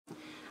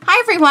Hi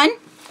everyone!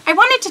 I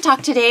wanted to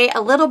talk today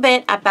a little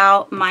bit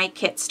about my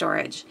kit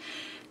storage.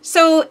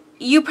 So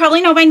you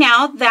probably know by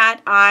now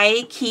that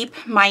I keep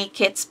my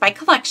kits by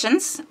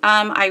collections.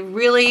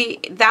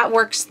 That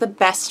works the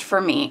best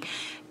for me.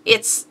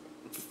 It's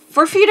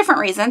for a few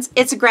different reasons.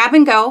 It's a grab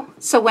and go.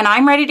 So when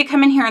I'm ready to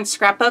come in here and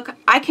scrapbook,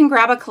 I can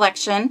grab a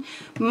collection.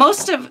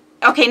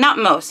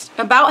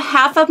 About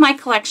half of my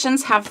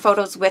collections have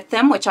photos with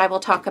them, which I will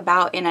talk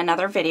about in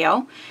another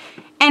video.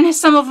 And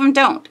some of them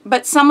don't,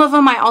 but some of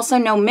them I also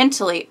know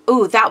mentally,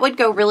 ooh, that would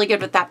go really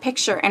good with that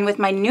picture. And with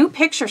my new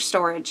picture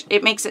storage,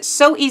 it makes it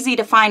so easy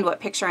to find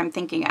what picture I'm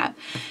thinking of.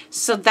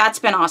 So that's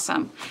been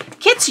awesome.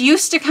 Kits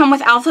used to come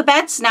with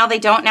alphabets. Now they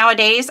don't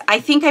nowadays.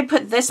 I think I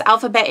put this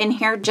alphabet in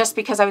here just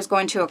because I was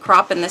going to a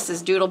crop and this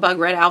is Doodlebug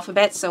Red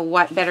Alphabet. So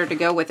what better to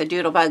go with a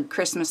Doodlebug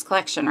Christmas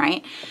collection,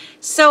 right?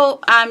 So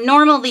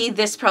normally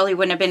this probably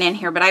wouldn't have been in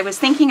here, but I was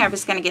thinking I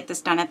was going to get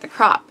this done at the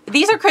crop.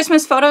 These are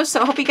Christmas photos,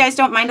 so I hope you guys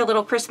don't mind a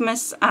little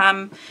Christmas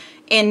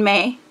in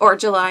May or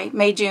July,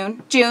 May,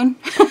 June,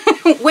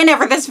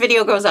 whenever this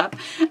video goes up.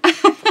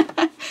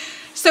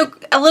 So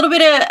a little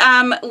bit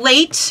of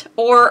late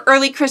or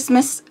early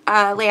Christmas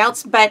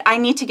layouts, but I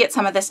need to get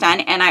some of this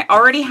done. And I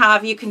already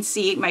have, you can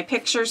see my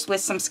pictures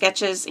with some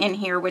sketches in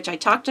here, which I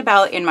talked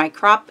about in my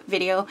crop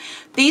video.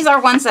 These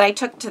are ones that I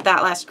took to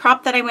that last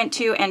crop that I went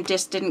to and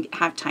just didn't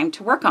have time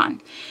to work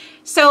on.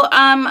 So what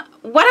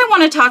I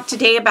want to talk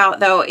today about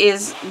though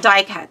is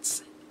die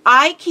cuts.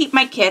 I keep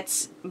my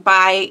kits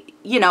by,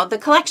 the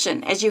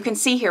collection, as you can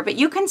see here, but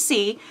you can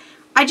see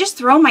I just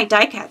throw my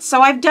die cuts.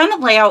 So I've done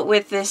a layout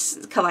with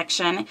this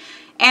collection,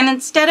 and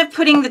instead of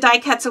putting the die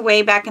cuts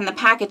away back in the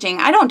packaging,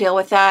 I don't deal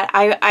with that.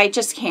 I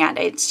just can't.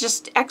 It's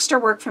just extra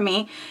work for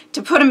me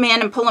to put them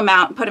in and pull them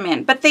out and put them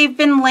in. But they've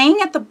been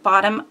laying at the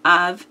bottom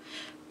of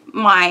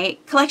my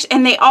collection,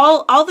 and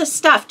all the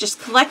stuff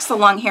just collects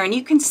along here, and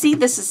you can see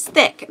this is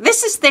thick.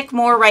 This is thick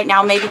more right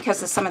now, maybe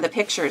because of some of the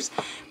pictures.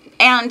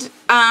 And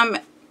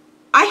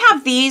I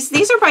have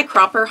these are by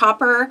Cropper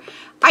Hopper.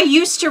 I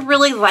used to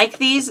really like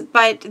these,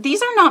 but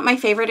these are not my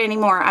favorite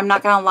anymore. I'm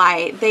not gonna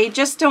lie. They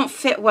just don't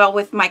fit well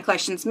with my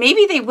collections.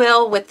 Maybe they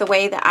will with the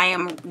way that I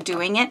am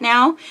doing it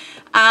now.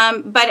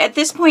 But at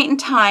this point in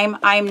time,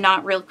 I'm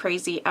not real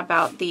crazy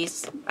about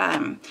these.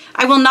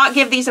 I will not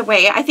give these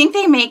away. I think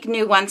they make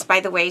new ones, by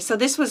the way. So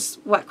this was,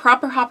 what,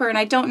 Cropper Hopper, and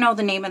I don't know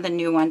the name of the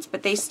new ones,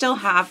 but they still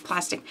have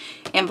plastic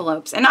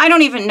envelopes. And I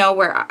don't even know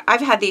where,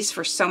 I've had these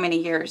for so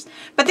many years.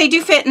 But they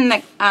do fit in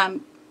the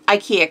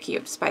IKEA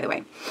cubes, by the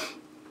way.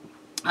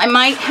 I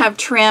might have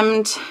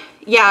trimmed,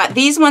 yeah,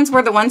 these ones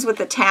were the ones with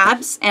the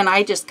tabs, and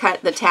I just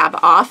cut the tab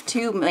off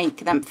to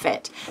make them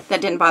fit. That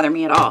didn't bother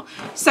me at all.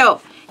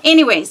 So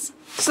anyways,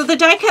 so the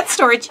die cut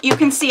storage, you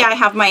can see I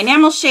have my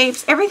enamel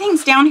shapes.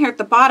 Everything's down here at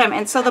the bottom,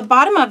 and so the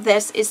bottom of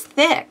this is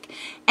thick,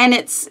 and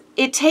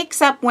it takes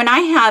up, when I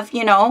have,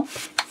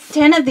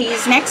 10 of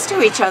these next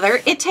to each other,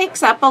 it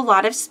takes up a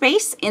lot of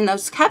space in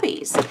those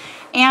cubbies.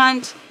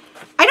 And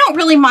I don't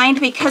really mind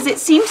because it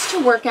seems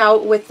to work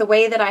out with the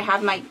way that I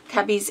have my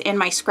cubbies in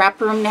my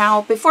scrap room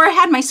now. Before I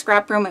had my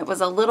scrap room, it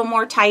was a little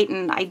more tight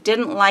and I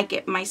didn't like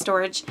it, my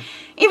storage.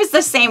 It was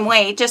the same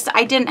way, just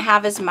I didn't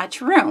have as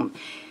much room.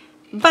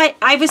 But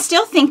I was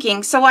still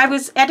thinking, so I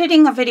was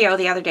editing a video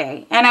the other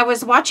day and I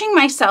was watching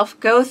myself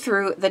go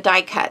through the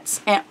die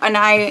cuts. And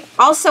I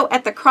also,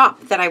 at the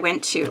crop that I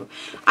went to,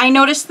 I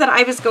noticed that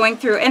I was going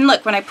through, and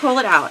look, when I pull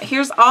it out,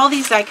 here's all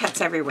these die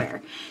cuts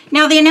everywhere.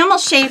 Now the enamel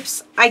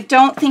shapes, I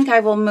don't think I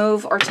will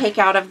move or take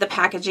out of the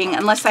packaging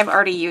unless I've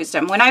already used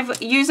them. When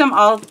I've used them,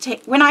 I'll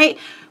take, when I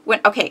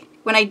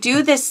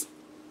do this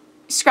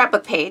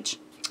scrapbook page,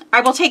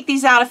 I will take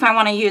these out if I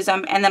want to use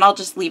them, and then I'll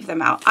just leave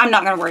them out. I'm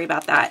not going to worry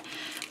about that.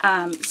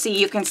 See,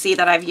 you can see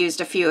that I've used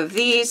a few of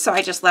these, so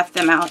I just left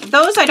them out.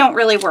 Those I don't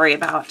really worry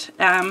about.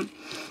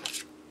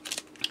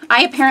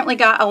 I apparently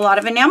got a lot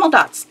of enamel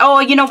dots. Oh,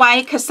 you know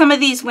why? Because some of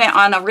these went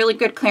on a really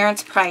good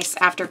clearance price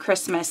after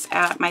Christmas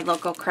at my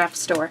local craft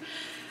store.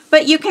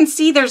 But you can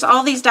see there's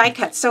all these die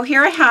cuts. So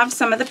here I have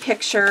some of the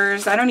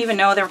pictures. I don't even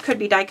know, there could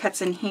be die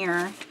cuts in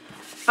here.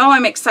 Oh,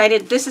 I'm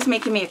excited. This is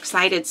making me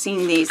excited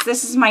seeing these.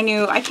 This is my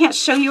new, I can't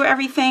show you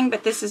everything,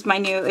 but this is my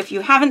new, if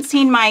you haven't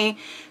seen my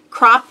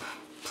crop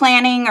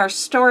planning or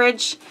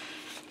storage,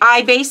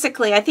 I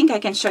think I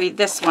can show you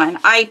this one.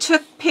 I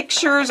took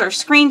pictures or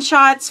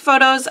screenshots,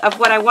 photos of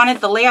what I wanted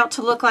the layout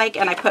to look like,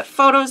 and I put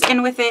photos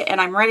in with it, and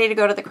I'm ready to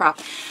go to the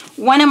crop.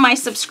 One of my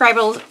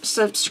subscribers,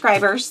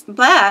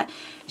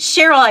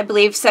 Cheryl, I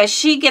believe, says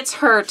she gets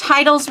her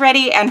titles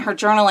ready and her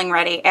journaling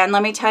ready. And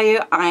let me tell you,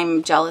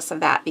 I'm jealous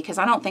of that because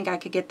I don't think I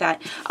could get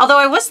that. Although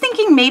I was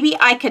thinking maybe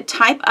I could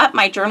type up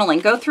my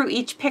journaling, go through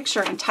each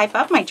picture and type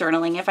up my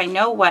journaling if I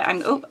know what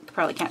I'm, oh,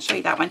 probably can't show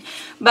you that one.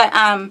 But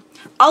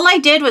all I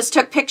did was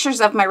took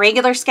pictures of my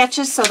regular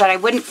sketches so that I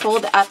wouldn't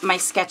fold up my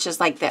sketches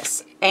like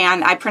this.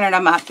 And I printed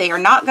them up. They are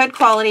not good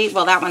quality.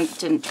 Well, that one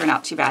didn't turn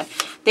out too bad.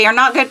 They are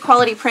not good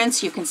quality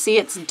prints. You can see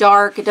it's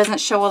dark. It doesn't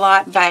show a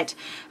lot, but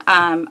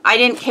I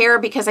didn't care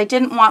because I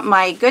didn't want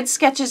my good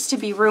sketches to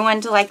be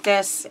ruined like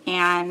this.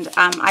 And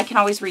I can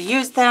always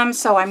reuse them,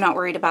 so I'm not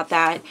worried about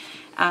that.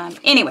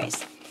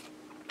 Anyways,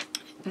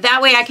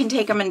 That way I can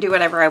take them and do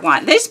whatever I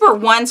want. These were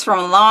ones from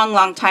a long,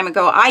 long time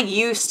ago. I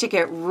used to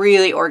get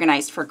really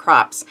organized for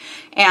crops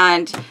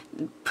and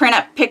print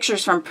up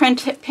pictures from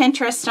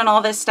Pinterest and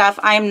all this stuff.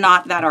 I am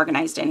not that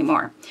organized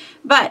anymore.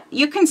 But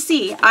you can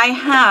see I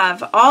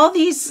have all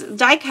these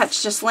die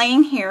cuts just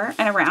laying here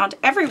and around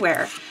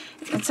everywhere.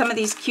 And some of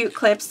these cute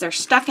clips, they're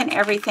stuck in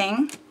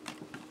everything.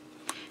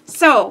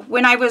 So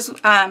when I was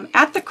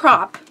at the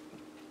crop,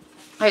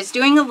 I was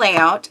doing a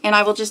layout, and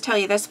I will just tell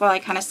you this while I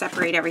kind of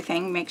separate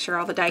everything, make sure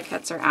all the die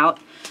cuts are out.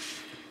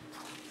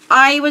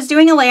 I was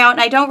doing a layout, and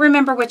I don't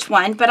remember which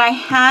one, but I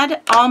had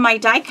all my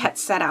die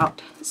cuts set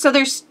out. So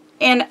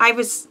and I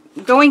was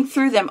going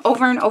through them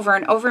over and over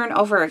and over and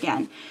over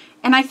again.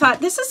 And I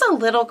thought, this is a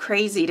little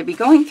crazy to be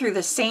going through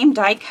the same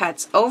die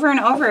cuts over and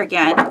over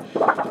again.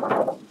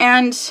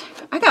 And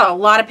I got a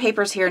lot of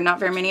papers here, not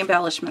very many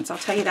embellishments. I'll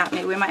tell you that.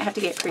 Maybe we might have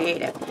to get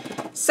creative.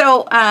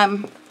 So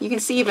you can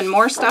see even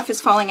more stuff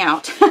is falling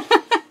out.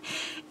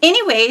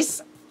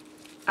 Anyways,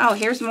 oh,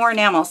 here's more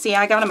enamel. See,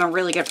 I got them a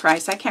really good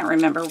price. I can't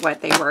remember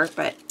what they were,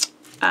 but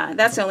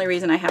that's the only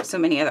reason I have so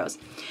many of those.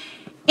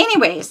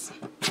 Anyways,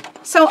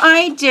 so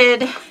I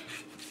did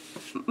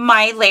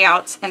my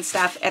layouts and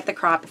stuff at the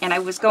crop, and I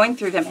was going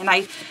through them, and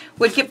I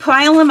would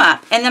pile them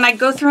up, and then I'd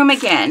go through them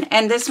again,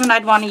 and this one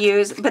I'd want to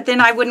use, but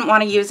then I wouldn't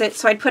want to use it,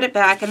 so I'd put it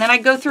back, and then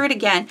I'd go through it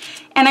again,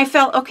 and I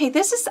felt, okay,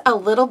 this is a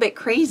little bit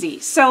crazy.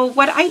 So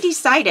what I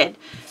decided,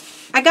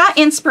 I got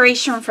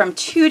inspiration from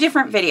two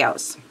different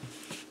videos.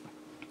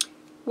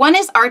 One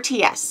is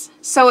RTS.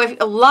 So if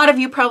a lot of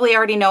you probably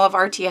already know of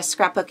RTS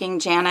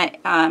Scrapbooking, Janet.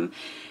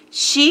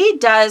 She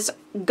does,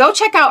 go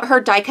check out her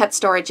die cut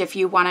storage if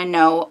you want to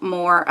know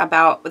more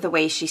about the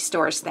way she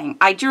stores things.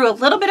 I drew a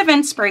little bit of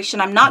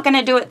inspiration. I'm not going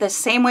to do it the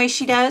same way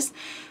she does,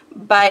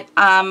 but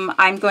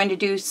I'm going to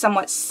do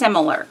somewhat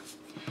similar.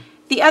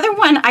 The other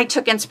one I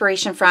took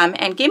inspiration from,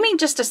 and give me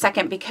just a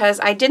second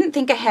because I didn't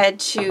think ahead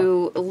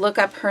to look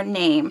up her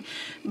name,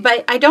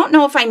 but I don't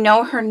know if I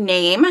know her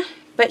name,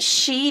 but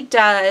she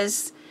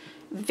does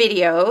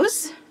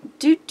videos.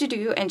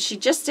 And she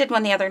just did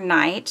one the other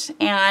night,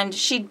 and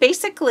she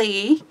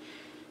basically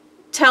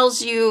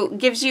tells you,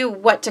 gives you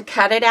what to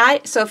cut it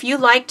at. So if you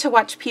like to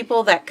watch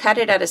people that cut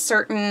it at a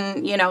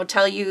certain, you know,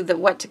 tell you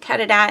what to cut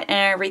it at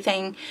and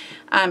everything,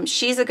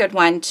 she's a good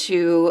one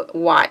to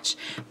watch.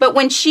 But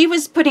when she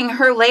was putting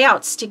her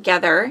layouts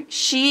together,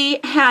 she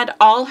had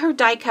all her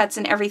die cuts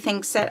and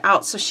everything set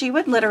out. So she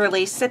would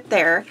literally sit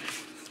there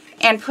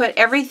and put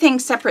everything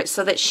separate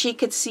so that she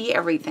could see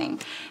everything.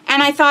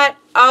 And I thought,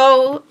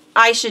 oh,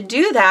 I should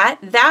do that.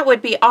 That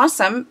would be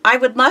awesome. I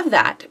would love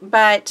that.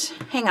 But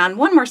hang on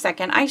one more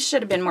second. I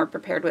should have been more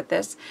prepared with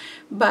this,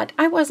 but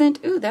I wasn't.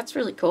 Ooh, that's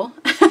really cool.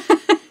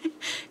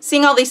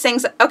 Seeing all these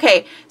things.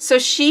 Okay, so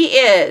she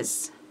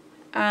is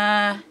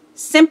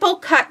Simple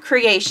Cut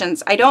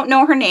Creations. I don't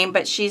know her name,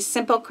 but she's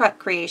Simple Cut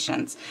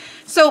Creations.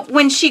 So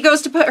when she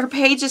goes to put her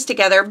pages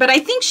together, but I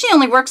think she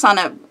only works on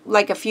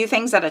a few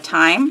things at a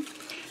time.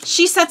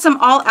 She sets them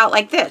all out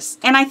like this.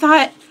 And I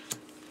thought,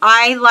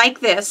 I like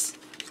this,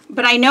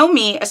 but I know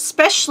me,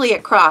 especially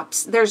at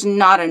crops, there's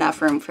not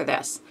enough room for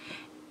this.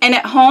 And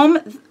at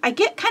home, I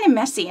get kind of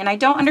messy, and I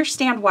don't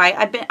understand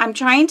why. I'm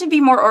trying to be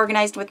more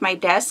organized with my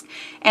desk,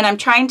 and I'm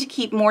trying to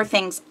keep more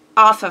things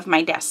off of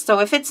my desk. So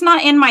if it's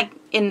not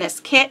in this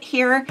kit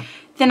here,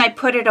 then I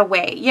put it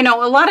away. You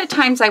know, a lot of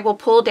times I will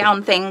pull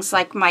down things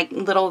like my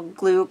little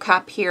glue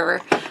cup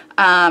here,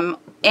 and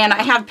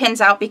I have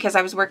pins out because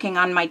I was working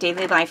on my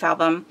daily life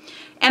album.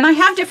 And I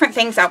have different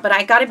things out, but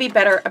I got to be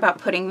better about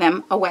putting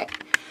them away.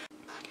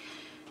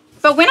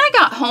 But when I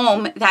got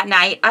home that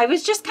night, I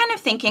was just kind of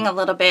thinking a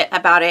little bit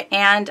about it,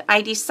 and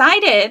I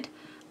decided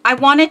I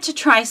wanted to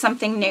try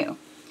something new.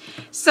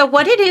 So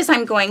what it is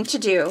I'm going to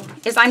do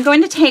is I'm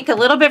going to take a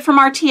little bit from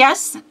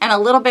RTS and a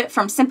little bit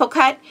from Simple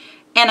Cut,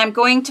 and I'm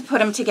going to put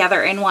them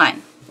together in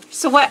one.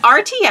 So what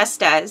RTS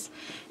does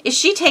is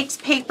she takes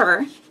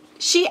paper.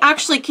 She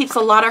actually keeps a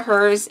lot of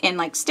hers in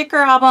like sticker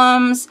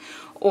albums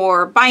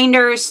or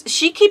binders.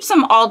 She keeps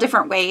them all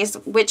different ways,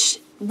 which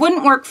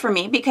wouldn't work for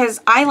me because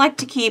I like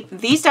to keep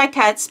these die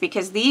cuts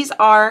because these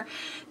are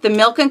the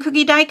Milk and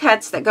Cookie die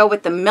cuts that go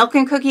with the Milk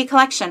and Cookie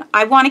collection.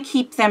 I want to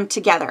keep them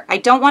together. I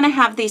don't want to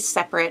have these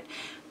separate.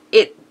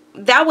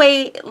 That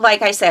way,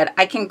 like I said,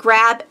 I can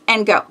grab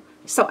and go.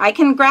 So I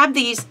can grab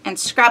these and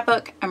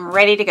scrapbook. I'm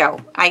ready to go.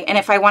 And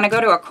if I want to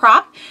go to a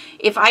crop,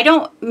 if I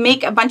don't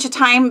make a bunch of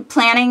time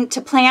planning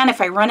to plan,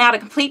 if I run out of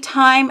complete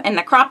time and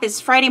the crop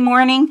is Friday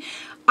morning,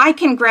 I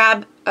can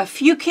grab a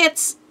few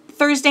kits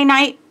Thursday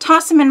night,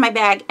 toss them in my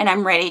bag, and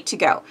I'm ready to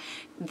go.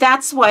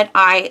 That's what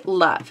I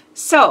love.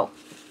 So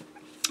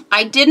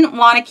I didn't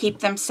want to keep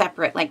them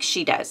separate like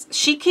she does.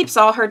 She keeps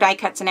all her die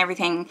cuts and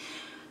everything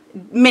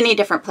many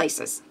different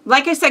places.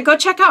 Like I said, go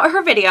check out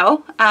her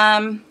video.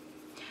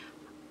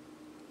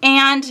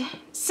 And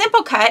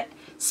Simple Cut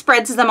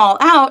spreads them all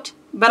out,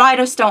 but I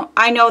just don't,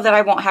 I know that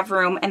I won't have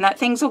room and that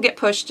things will get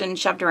pushed and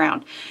shoved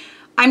around.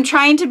 I'm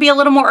trying to be a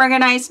little more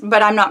organized,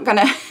 but I'm not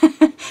gonna,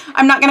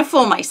 I'm not gonna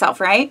fool myself,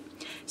 right?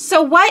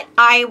 So what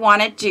I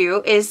want to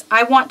do is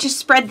I want to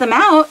spread them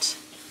out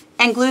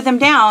and glue them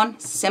down.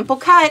 Simple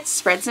cuts,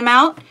 spreads them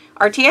out.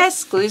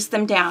 RTS glues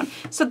them down.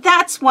 So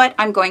that's what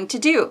I'm going to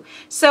do.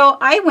 So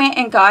I went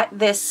and got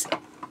this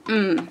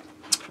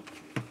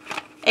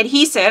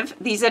adhesive,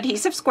 these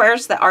adhesive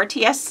squares that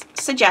RTS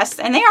suggests,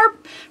 and they are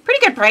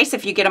pretty good price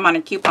if you get them on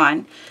a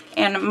coupon.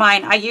 And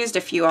mine, I used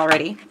a few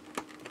already.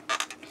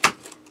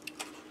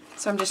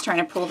 So I'm just trying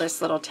to pull this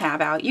little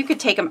tab out. You could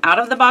take them out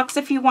of the box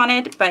if you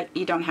wanted, but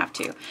you don't have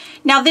to.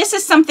 Now this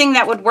is something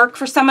that would work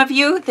for some of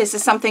you. This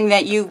is something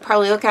that you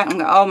probably look at and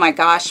go, oh my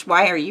gosh,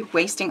 why are you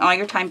wasting all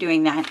your time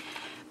doing that?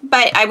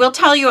 But I will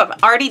tell you,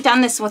 I've already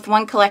done this with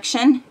one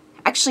collection,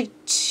 actually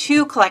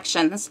 2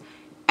 collections,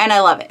 and I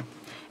love it.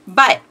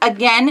 But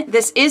again,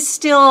 this is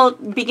still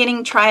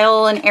beginning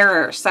trial and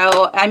error.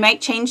 So I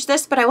might change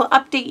this, but I will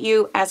update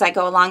you as I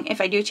go along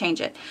if I do change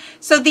it.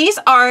 So these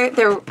are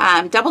the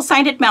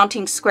double-sided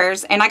mounting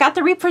squares, and I got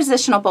the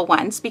repositionable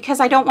ones because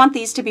I don't want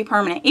these to be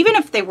permanent. Even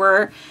if they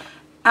were,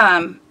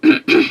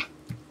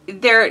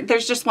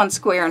 there's just one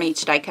square on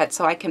each die cut,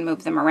 so I can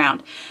move them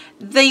around.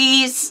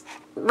 These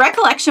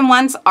Recollection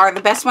ones are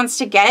the best ones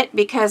to get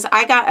because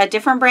I got a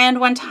different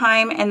brand one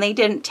time and they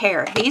didn't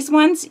tear. These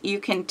ones you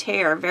can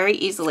tear very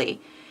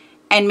easily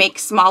and make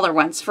smaller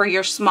ones for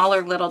your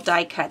smaller little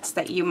die cuts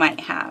that you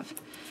might have.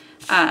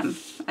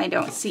 I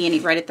don't see any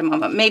right at the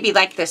moment. Maybe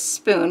like this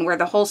spoon where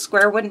the whole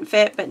square wouldn't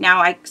fit, but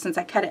now since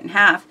I cut it in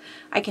half,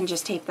 I can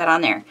just tape that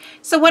on there.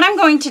 So what I'm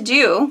going to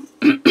do,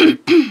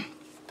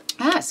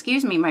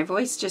 excuse me, my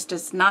voice just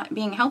is not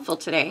being helpful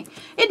today.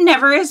 It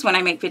never is when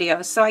I make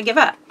videos, so I give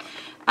up.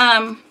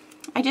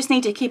 I just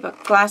need to keep a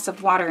glass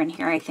of water in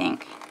here, I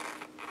think.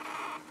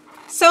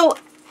 So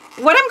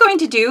what I'm going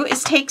to do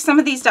is take some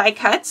of these die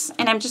cuts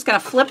and I'm just going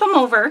to flip them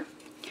over.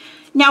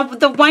 Now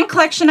the one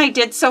collection I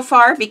did so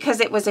far,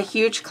 because it was a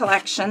huge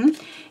collection,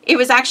 it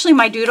was actually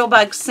my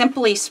Doodlebug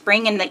Simply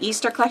Spring and the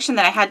Easter collection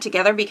that I had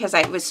together because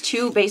it was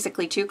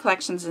basically two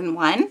collections in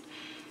one.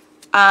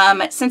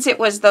 Since it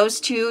was those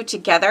two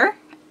together,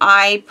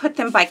 I put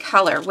them by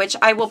color, which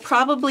I will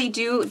probably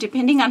do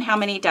depending on how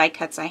many die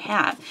cuts I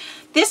have.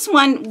 This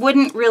one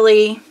wouldn't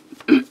really,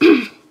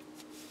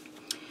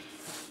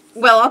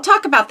 well, I'll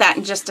talk about that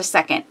in just a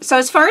second. So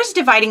as far as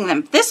dividing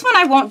them, this one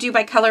I won't do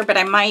by color, but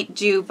I might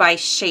do by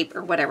shape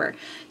or whatever.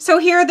 So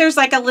here there's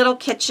like a little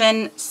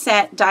kitchen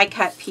set die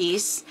cut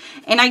piece,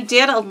 and I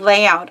did a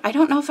layout. I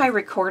don't know if I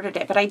recorded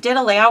it, but I did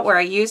a layout where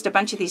I used a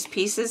bunch of these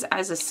pieces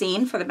as a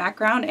scene for the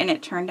background, and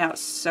it turned out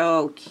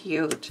so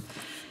cute.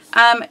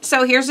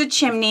 So here's a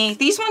chimney.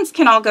 These ones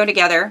can all go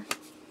together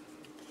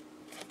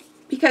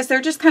because they're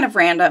just kind of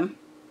random.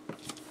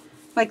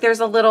 Like there's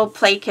a little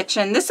play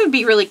kitchen. This would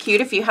be really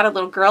cute if you had a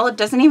little girl. It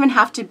doesn't even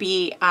have to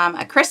be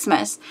a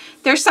Christmas.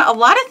 There's a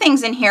lot of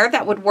things in here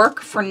that would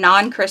work for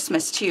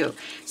non-Christmas too.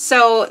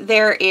 So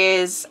there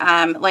is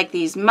like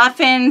these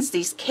muffins,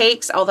 these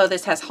cakes, although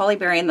this has holly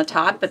berry in the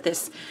top, but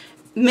this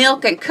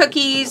milk and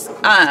cookies,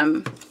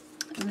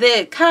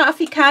 the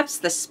coffee cups,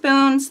 the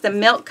spoons, the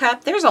milk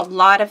cup. There's a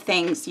lot of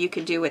things you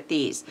could do with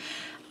these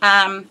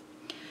that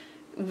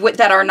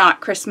are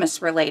not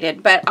Christmas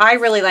related, but I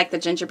really like the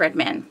gingerbread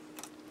men.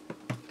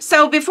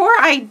 So but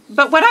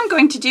what I'm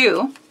going to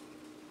do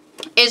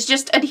is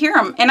just adhere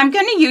them, and I'm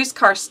going to use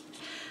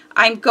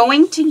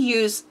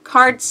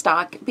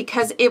cardstock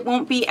because it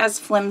won't be as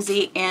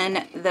flimsy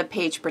in the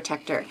page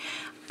protector.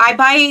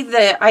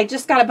 I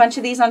just got a bunch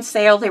of these on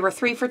sale. They were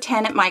 3 for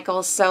 $10 at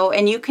Michael's. So,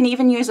 and you can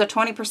even use a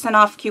 20%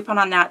 off coupon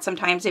on that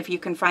sometimes if you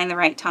can find the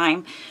right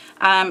time.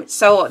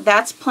 So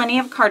that's plenty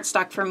of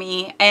cardstock for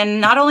me. And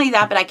not only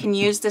that, but I can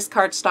use this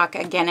cardstock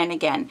again and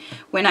again.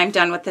 When I'm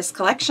done with this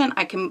collection,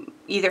 I can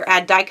either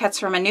add die cuts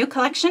from a new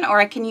collection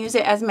or I can use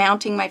it as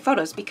mounting my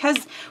photos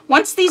because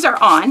once these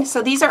are on,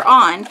 so these are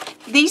on,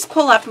 these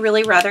pull up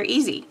really rather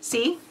easy.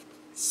 See?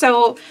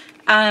 So,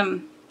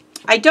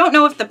 I don't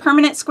know if the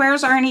permanent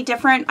squares are any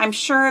different. I'm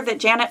sure that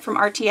Janet from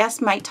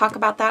RTS might talk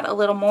about that a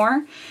little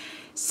more.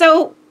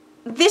 So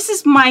this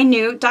is my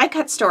new die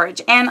cut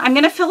storage, and I'm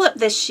going to fill up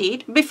this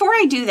sheet. Before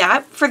I do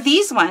that, for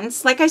these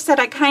ones, like I said,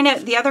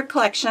 the other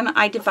collection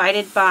I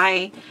divided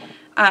by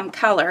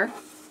color.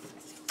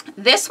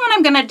 This one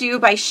I'm going to do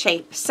by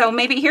shape. So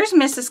maybe here's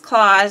Mrs.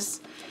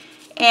 Claus,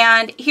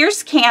 and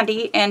here's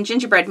Candy and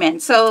Gingerbread Men.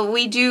 So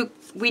we do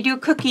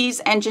cookies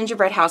and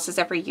gingerbread houses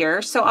every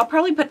year. So I'll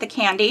probably put the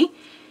candy.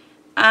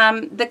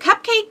 The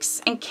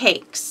cupcakes and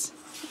cakes,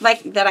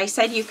 like that I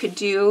said you could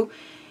do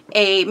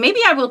maybe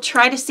I will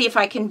try to see if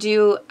I can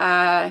do,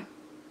 I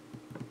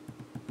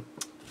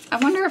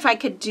wonder if I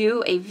could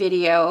do a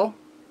video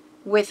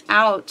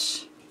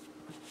without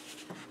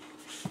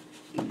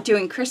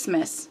doing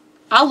Christmas.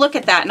 I'll look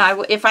at that,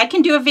 and if I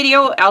can do a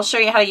video, I'll show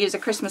you how to use a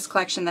Christmas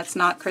collection that's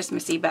not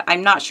Christmassy, but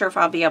I'm not sure if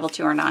I'll be able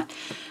to or not.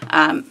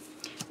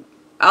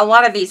 A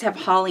lot of these have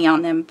holly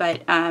on them,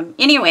 but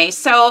anyway,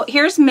 so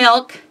here's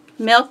milk,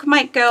 Milk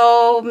might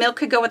go, milk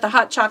could go with the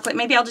hot chocolate.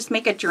 Maybe I'll just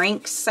make a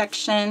drinks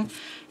section.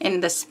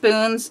 And the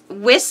spoons.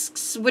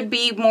 Whisks would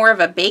be more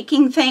of a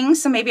baking thing,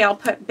 so maybe I'll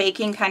put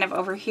baking kind of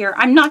over here.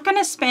 I'm not going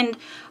to spend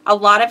a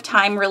lot of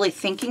time really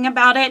thinking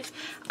about it.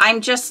 I'm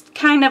just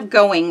kind of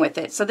going with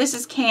it. So this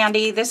is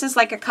candy. This is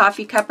like a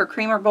coffee cup or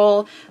creamer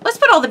bowl. Let's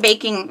put all the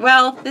baking.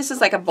 Well, this is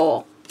like a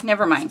bowl.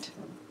 Never mind.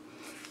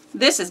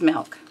 This is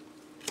milk.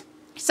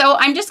 So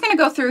I'm just going to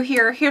go through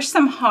here. Here's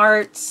some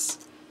hearts.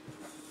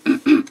 There's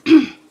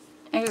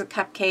a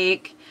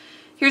cupcake.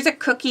 Here's a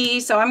cookie,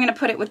 so I'm going to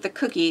put it with the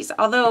cookies,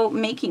 although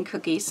making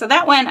cookies. So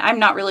that one, I'm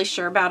not really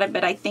sure about it,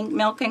 but I think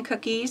milk and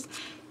cookies.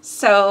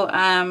 So,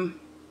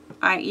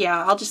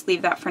 yeah, I'll just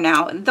leave that for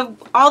now.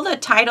 All the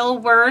title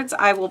words,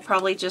 I will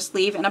probably just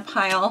leave in a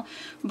pile.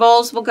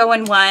 Bowls will go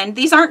in one.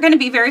 These aren't going to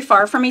be very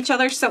far from each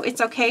other, so it's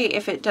okay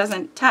if it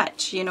doesn't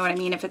touch, you know what I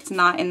mean, if it's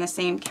not in the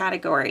same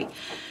category.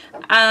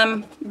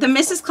 The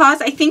Mrs.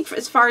 Claus, I think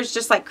as far as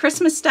just like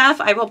Christmas stuff,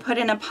 I will put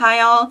in a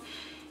pile.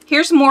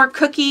 Here's more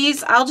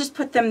cookies. I'll just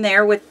put them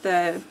there with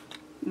the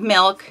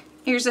milk.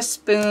 Here's a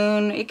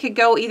spoon. It could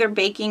go either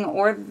baking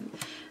or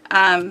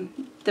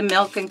the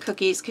milk and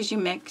cookies because you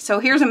mix. So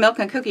here's a milk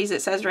and cookies,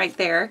 it says right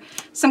there.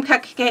 Some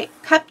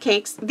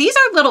cupcakes. These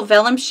are little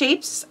vellum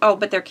shapes. Oh,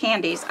 but they're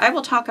candies. I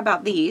will talk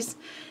about these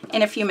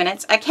in a few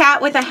minutes. A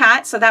cat with a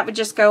hat. So that would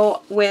just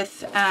go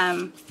with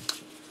kind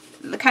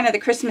of the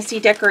Christmassy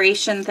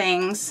decoration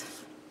things.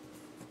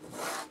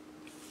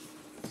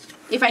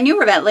 If I knew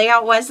where that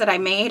layout was that I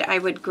made, I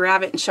would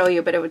grab it and show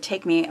you, but it would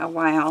take me a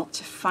while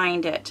to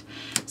find it.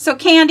 So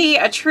candy,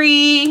 a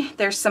tree,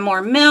 there's some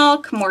more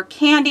milk, more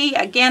candy.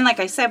 Again,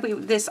 like I said,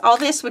 all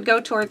this would go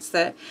towards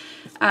the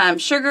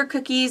sugar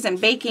cookies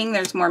and baking.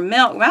 There's more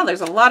milk. Well, there's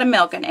a lot of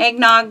milk. And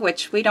eggnog,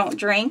 which we don't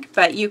drink,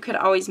 but you could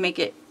always make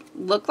it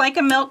look like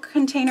a milk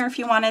container if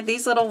you wanted.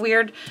 These little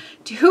weird,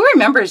 who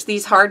remembers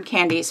these hard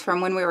candies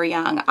from when we were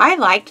young? I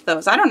liked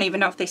those. I don't even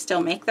know if they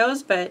still make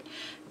those, but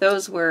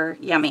those were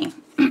yummy.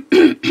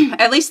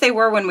 At least they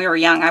were when we were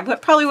young. I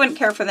probably wouldn't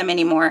care for them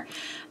anymore.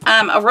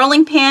 A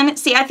rolling pin.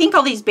 See, I think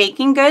all these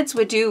baking goods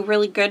would do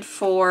really good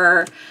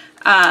for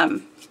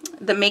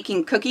the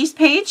making cookies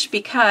page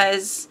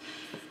because,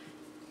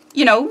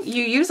 you know,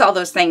 you use all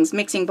those things,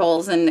 mixing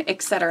bowls and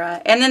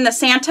etc. And then the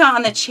Santa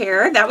on the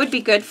chair, that would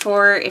be good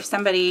for if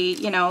somebody,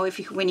 you know,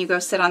 when you go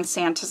sit on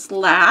Santa's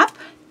lap.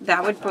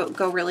 That would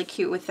go really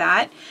cute with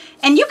that.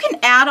 And you can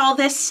add all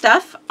this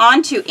stuff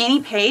onto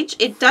any page.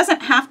 It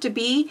doesn't have to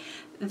be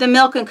the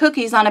milk and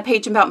cookies on a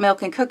page about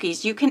milk and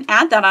cookies. You can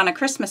add that on a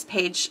Christmas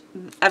page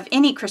of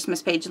any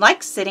Christmas page,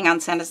 like sitting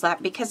on Santa's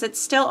lap, because it's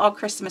still all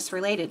Christmas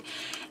related.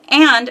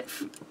 And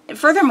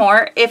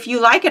furthermore, if you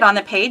like it on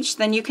the page,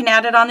 then you can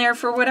add it on there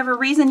for whatever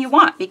reason you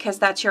want, because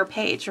that's your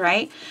page,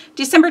 right?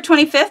 December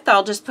 25th,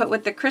 I'll just put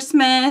with the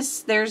Christmas.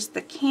 There's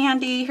the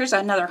candy. Here's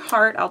another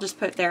heart. I'll just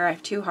put there. I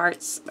have 2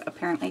 hearts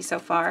apparently so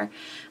far.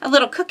 A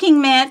little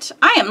cooking mitt.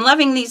 I am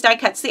loving these die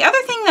cuts. The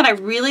other thing that I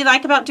really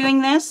like about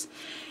doing this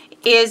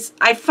is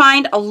I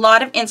find a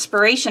lot of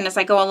inspiration as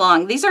I go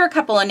along. These are a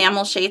couple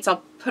enamel shades.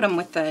 I'll put them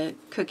with the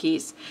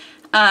cookies.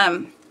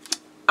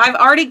 I've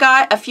already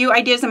got a few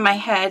ideas in my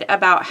head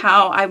about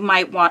how I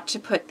might want to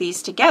put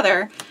these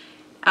together.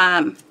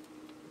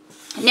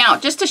 Now,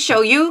 just to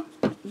show you,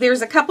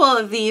 there's a couple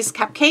of these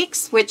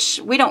cupcakes, which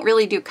we don't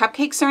really do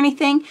cupcakes or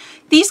anything.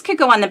 These could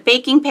go on the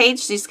baking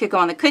page. These could go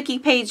on the cookie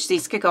page.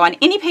 These could go on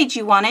any page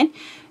you wanted.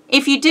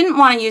 If you didn't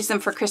want to use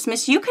them for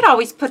Christmas, you could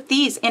always put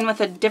these in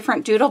with a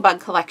different Doodlebug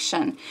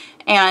collection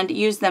and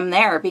use them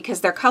there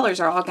because their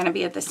colors are all going to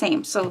be the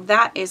same. So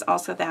that is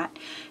also that.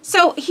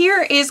 So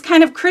here is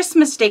kind of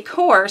Christmas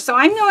decor. So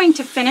I'm going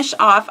to finish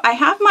off. I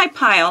have my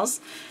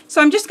piles.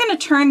 So I'm just going to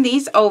turn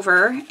these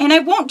over. And I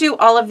won't do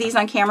all of these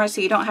on camera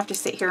so you don't have to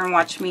sit here and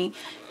watch me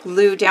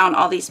glue down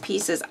all these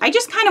pieces. I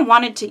just kind of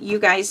wanted you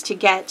guys to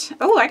get,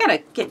 oh, I got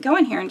to get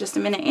going here in just a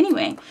minute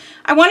anyway.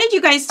 I wanted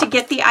you guys to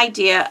get the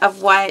idea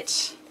of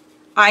what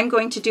I'm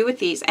going to do with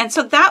these. And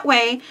so that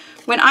way,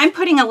 when I'm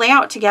putting a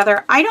layout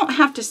together, I don't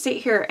have to sit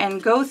here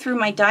and go through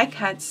my die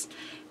cuts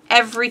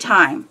every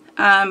time.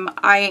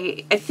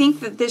 I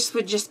think that this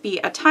would just be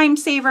a time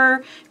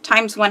saver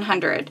times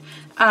 100.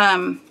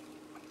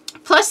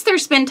 Plus,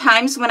 there's been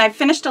times when I've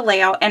finished a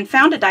layout and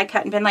found a die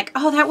cut and been like,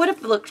 oh, that would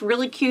have looked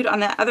really cute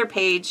on that other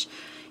page,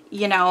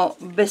 you know,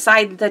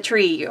 beside the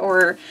tree,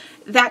 or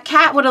that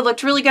cat would have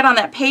looked really good on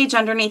that page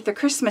underneath the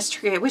Christmas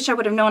tree. I wish I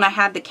would have known I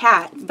had the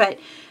cat. But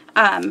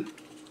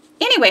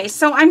anyway,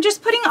 so I'm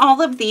just putting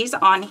all of these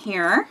on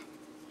here.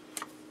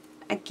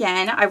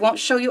 Again, I won't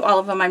show you all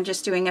of them. I'm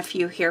just doing a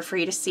few here for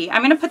you to see.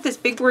 I'm going to put this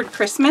big word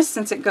Christmas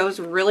since it goes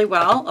really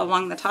well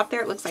along the top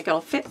there. It looks like it'll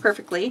fit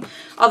perfectly.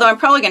 Although I'm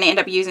probably going to end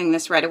up using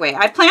this right away.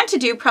 I plan to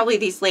do probably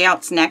these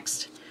layouts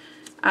next.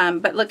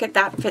 But look at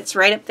that, fits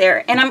right up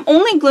there. And I'm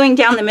only gluing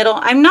down the middle.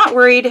 I'm not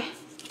worried.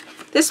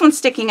 This one's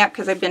sticking up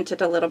because I bent it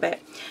a little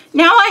bit.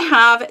 Now I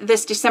have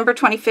this December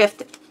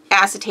 25th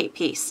acetate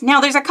piece.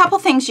 Now there's a couple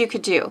things you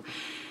could do.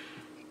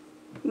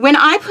 When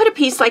I put a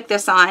piece like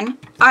this on,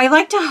 I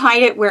like to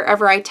hide it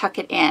wherever I tuck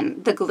it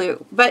in, the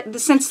glue. But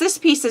since this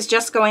piece is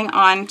just going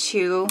on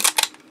to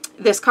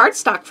this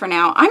cardstock for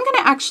now, I'm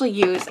going to actually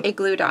use a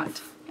glue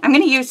dot. I'm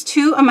going to use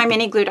 2 of my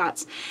mini glue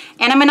dots,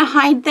 and I'm going to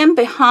hide them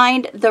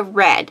behind the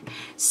red.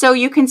 So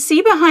you can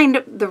see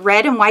behind the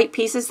red and white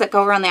pieces that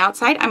go around the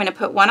outside. I'm going to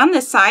put one on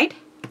this side,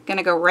 going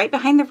to go right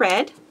behind the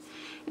red.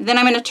 Then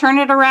I'm going to turn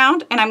it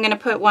around, and I'm going to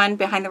put one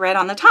behind the red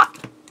on the top.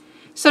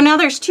 So now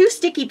there's 2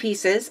 sticky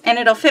pieces, and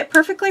it'll fit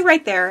perfectly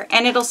right there,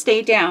 and it'll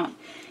stay down.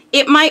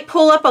 It might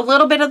pull up a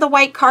little bit of the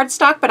white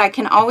cardstock, but I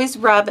can always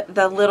rub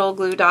the little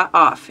glue dot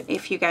off,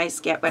 if you guys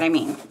get what I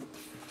mean.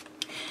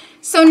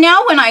 So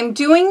now when I'm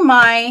doing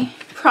my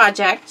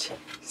project,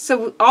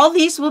 so all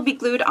these will be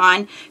glued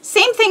on.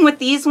 Same thing with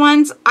these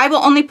ones. I will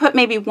only put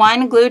maybe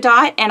 1 glue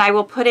dot, and I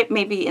will put it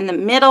maybe in the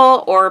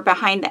middle or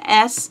behind the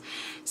S.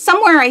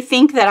 Somewhere I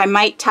think that I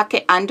might tuck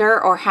it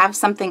under or have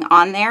something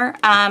on there.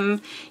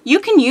 You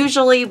can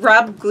usually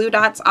rub glue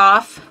dots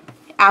off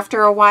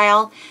after a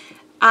while.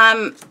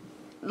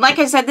 Like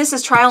I said, this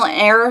is trial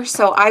and error,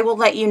 so I will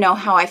let you know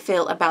how I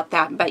feel about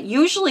that. But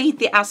usually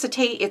the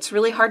acetate, it's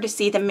really hard to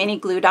see the mini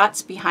glue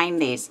dots behind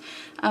these.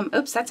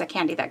 Oops, that's a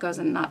candy that goes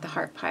in not the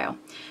heart pile.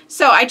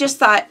 So I just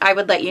thought I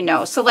would let you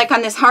know. So like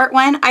on this heart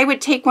one, I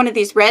would take one of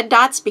these red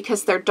dots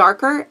because they're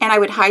darker, and I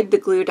would hide the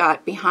glue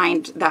dot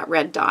behind that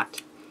red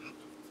dot.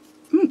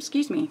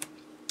 Excuse me.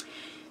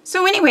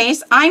 So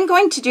anyways, I'm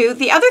going to do,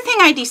 the other thing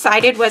I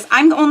decided was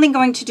I'm only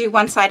going to do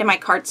one side of my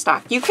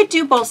cardstock. You could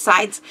do both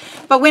sides,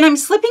 but when I'm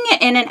slipping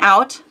it in and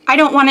out, I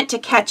don't want it to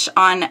catch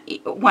on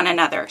one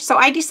another. So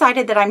I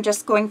decided that I'm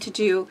just going to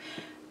do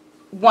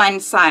one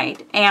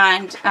side.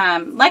 And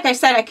like I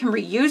said, I can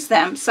reuse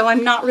them, so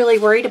I'm not really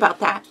worried about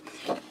that.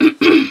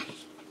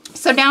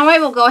 So now I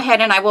will go ahead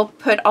and I will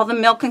put all the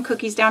milk and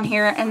cookies down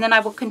here, and then I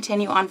will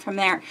continue on from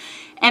there.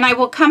 And I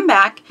will come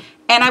back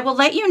and I will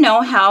let you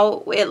know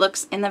how it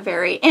looks in the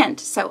very end.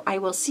 So I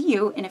will see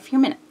you in a few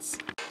minutes.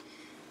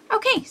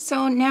 Okay,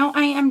 so now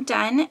I am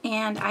done,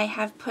 and I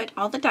have put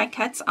all the die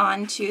cuts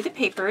onto the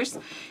papers,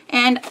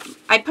 and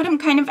I put them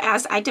kind of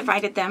as I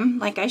divided them,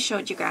 like I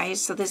showed you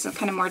guys. So this is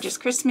kind of more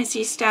just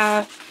Christmassy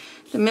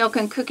stuff. The milk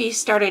and cookies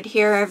started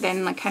here,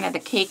 then the kind of the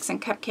cakes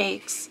and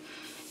cupcakes,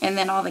 and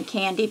then all the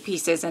candy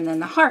pieces, and then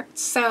the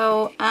hearts.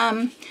 So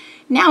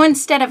now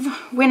instead of,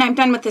 when I'm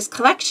done with this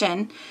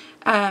collection,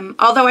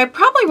 although I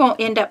probably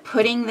won't end up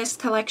putting this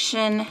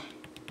collection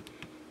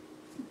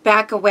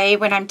back away,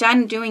 when I'm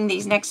done doing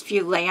these next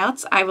few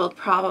layouts, I will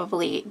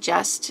probably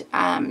just,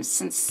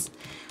 since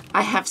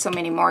I have so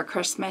many more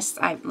Christmas,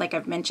 like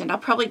I've mentioned, I'll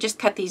probably just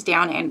cut these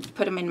down and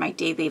put them in my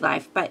daily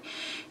life. But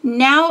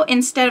now,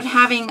 instead of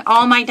having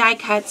all my die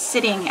cuts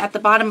sitting at the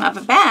bottom of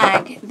a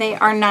bag, they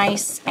are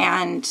nice,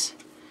 and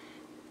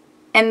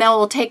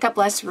they'll take up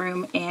less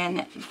room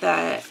in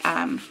the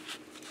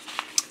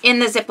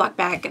Ziploc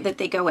bag that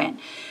they go in.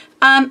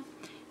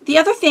 The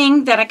other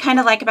thing that I kind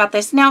of like about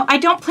this, now I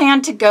don't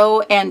plan to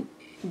go and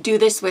do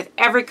this with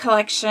every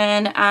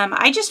collection.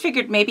 I just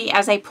figured maybe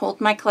as I pulled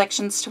my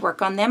collections to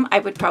work on them, I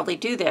would probably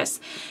do this,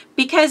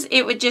 because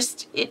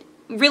it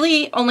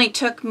really only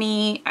took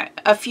me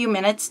a few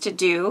minutes to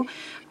do.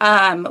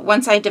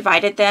 Once I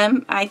divided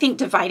them, I think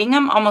dividing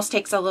them almost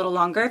takes a little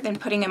longer than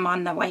putting them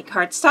on the white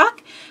cardstock.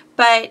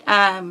 But,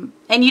 and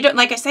you don't,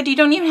 like I said, you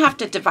don't even have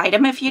to divide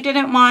them if you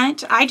didn't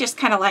want. I just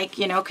kind of like,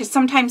 you know, because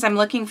sometimes I'm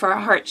looking for a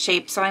heart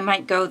shape, so I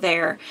might go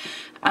there.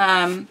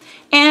 And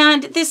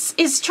this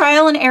is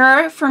trial and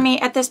error for me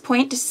at this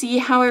point to see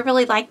how I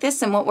really like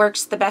this and what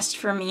works the best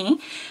for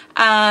me.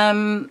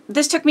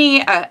 This took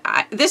me,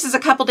 this is a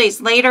couple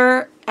days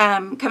later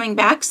coming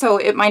back, so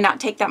it might not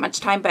take that much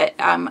time, but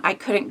I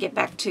couldn't get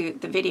back to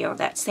the video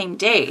that same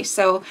day,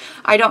 so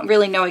I don't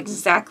really know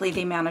exactly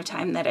the amount of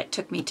time that it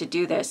took me to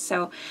do this.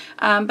 So,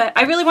 but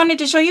I really wanted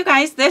to show you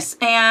guys this,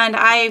 and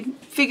I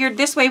figured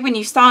this way, when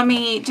you saw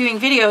me doing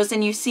videos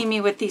and you see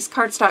me with these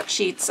cardstock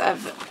sheets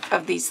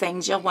of these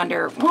things, you'll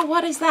wonder, well,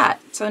 what is that?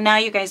 So now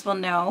you guys will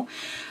know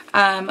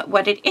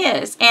what it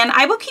is, and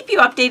I will keep you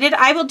updated.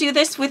 I will do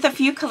this with a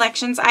few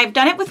collections. I've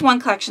done it with one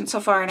collection so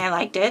far, and I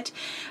liked it.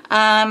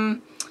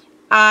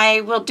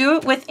 I will do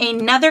it with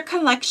another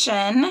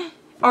collection,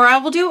 or I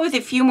will do it with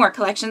a few more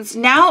collections.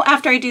 Now,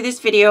 after I do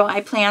this video,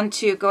 I plan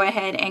to go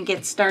ahead and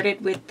get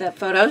started with the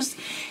photos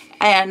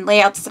and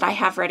layouts that I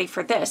have ready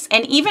for this.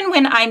 And even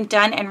when I'm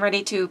done and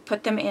ready to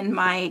put them in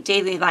my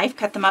daily life,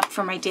 cut them up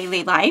for my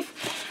daily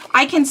life,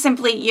 I can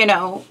simply, you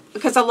know,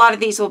 because a lot of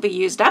these will be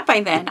used up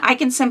by then, I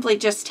can simply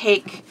just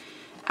take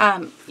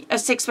a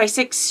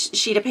 6x6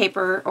 sheet of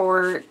paper,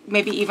 or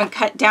maybe even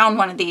cut down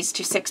one of these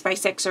to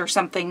 6x6 or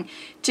something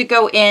to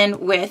go in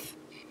with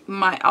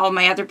all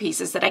my other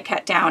pieces that I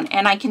cut down,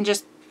 and I can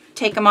just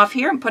take them off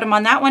here and put them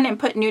on that one and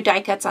put new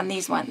die cuts on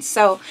these ones.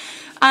 So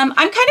I'm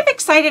kind of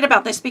excited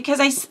about this,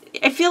 because I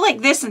feel like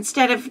this,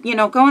 instead of, you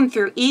know, going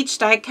through each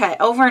die cut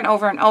over and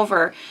over and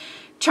over,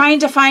 trying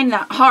to find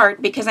that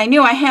heart, because I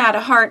knew I had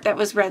a heart that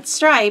was red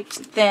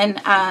striped, then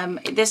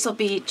this will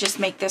be just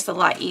make this a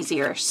lot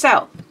easier.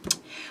 So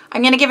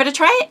I'm going to give it a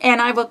try,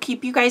 and I will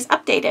keep you guys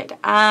updated.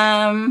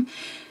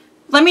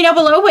 Let me know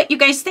below what you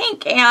guys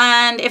think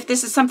and if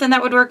this is something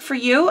that would work for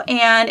you.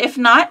 And if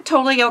not,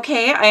 totally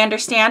okay. I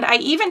understand. I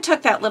even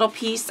took that little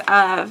piece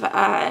of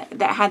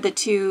that had the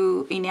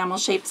 2 enamel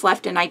shapes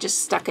left, and I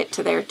just stuck it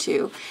to there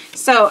too.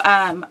 So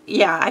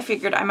yeah, I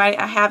figured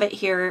I have it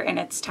here and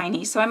it's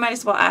tiny, so I might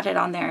as well add it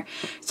on there.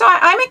 So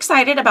I'm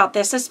excited about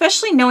this,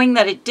 especially knowing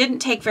that it didn't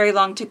take very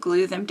long to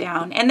glue them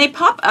down, and they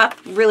pop up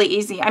really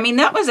easy. I mean,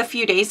 that was a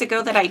few days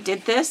ago that I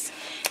did this,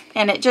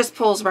 and it just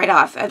pulls right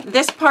off.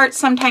 This part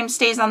sometimes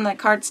stays on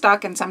the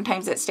cardstock and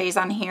sometimes it stays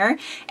on here.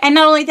 And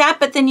not only that,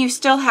 but then you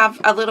still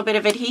have a little bit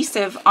of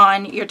adhesive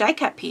on your die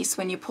cut piece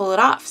when you pull it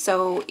off.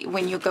 So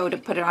when you go to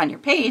put it on your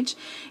page,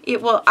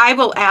 I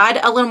will add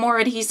a little more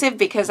adhesive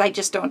because I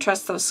just don't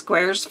trust those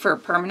squares for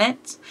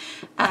permanence.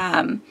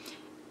 And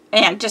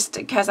just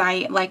because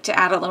I like to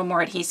add a little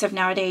more adhesive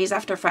nowadays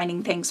after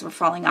finding things were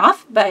falling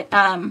off. But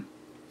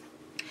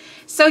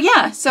so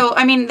yeah, so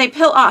I mean, they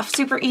peel off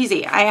super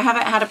easy. I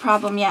haven't had a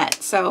problem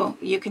yet, so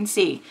you can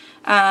see.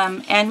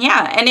 And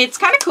yeah, and it's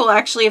kind of cool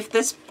actually if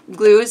this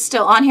glue is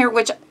still on here,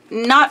 which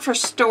not for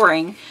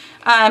storing.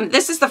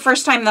 This is the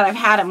first time that I've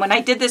had them. When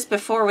I did this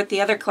before with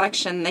the other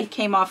collection, they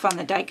came off on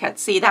the die cut.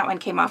 See, that one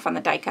came off on the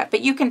die cut,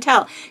 but you can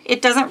tell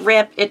it doesn't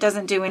rip, it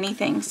doesn't do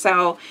anything.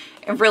 So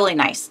really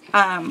nice.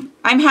 I'm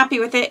happy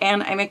with it,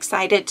 and I'm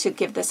excited to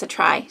give this a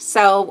try.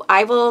 So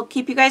I will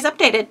keep you guys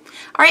updated.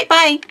 All right,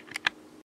 bye.